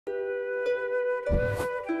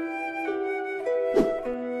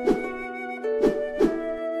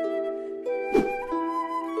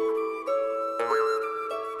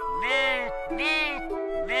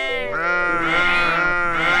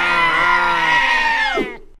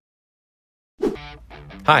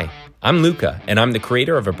Hi, I'm Luca, and I'm the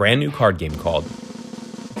creator of a brand new card game called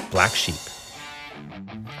Black Sheep.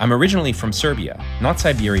 I'm originally from Serbia, not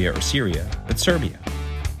Siberia or Syria, but Serbia.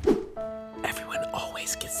 Everyone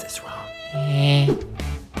always gets this wrong.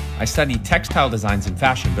 I studied textile designs and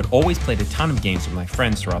fashion, but always played a ton of games with my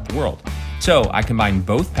friends throughout the world. So I combined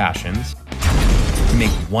both passions to make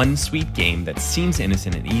one sweet game that seems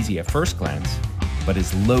innocent and easy at first glance, but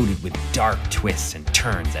is loaded with dark twists and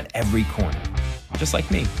turns at every corner, just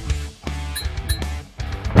like me.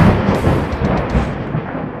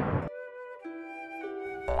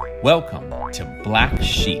 Welcome to Black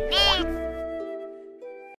Sheep.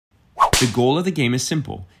 The goal of the game is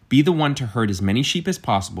simple. Be the one to herd as many sheep as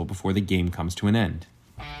possible before the game comes to an end.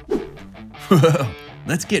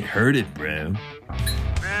 Let's get herded, bro.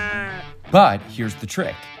 But here's the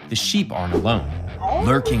trick. The sheep aren't alone.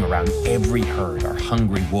 Lurking around every herd are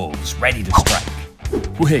hungry wolves ready to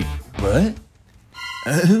strike. Wait, what?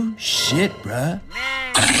 Oh, shit, bruh.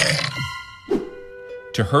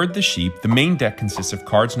 To herd the sheep, the main deck consists of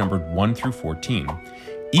cards numbered 1 through 14.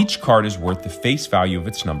 Each card is worth the face value of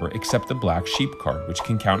its number except the black sheep card, which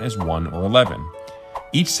can count as 1 or 11.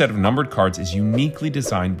 Each set of numbered cards is uniquely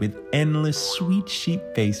designed with endless sweet sheep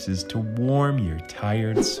faces to warm your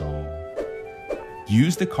tired soul.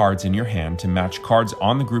 Use the cards in your hand to match cards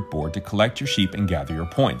on the group board to collect your sheep and gather your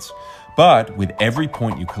points. But with every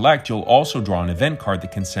point you collect, you'll also draw an event card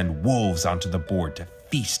that can send wolves onto the board to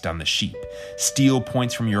feast on the sheep, steal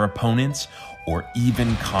points from your opponents, or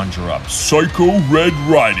even conjure up Psycho Red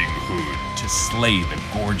Riding Hood to slay the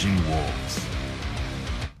gorging wolves.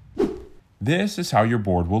 This is how your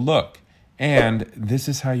board will look, and this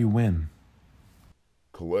is how you win.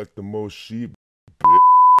 Collect the most sheep,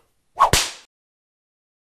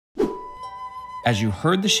 As you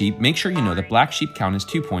herd the sheep, make sure you know that black sheep count as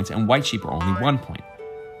 2 points and white sheep are only 1 point.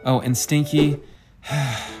 Oh, and Stinky,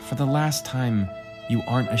 for the last time, you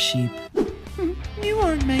aren't a sheep. You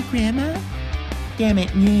aren't my grandma. Damn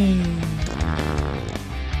it, no.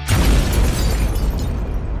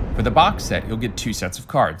 For the box set, you'll get 2 sets of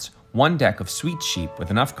cards. One deck of sweet sheep with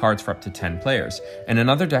enough cards for up to 10 players, and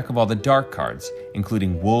another deck of all the dark cards,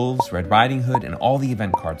 including wolves, Red Riding Hood, and all the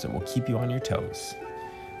event cards that will keep you on your toes.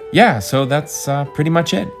 Yeah, so that's pretty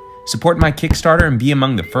much it. Support my Kickstarter and be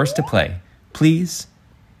among the first to play. Please.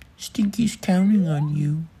 Stinky's counting on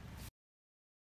you.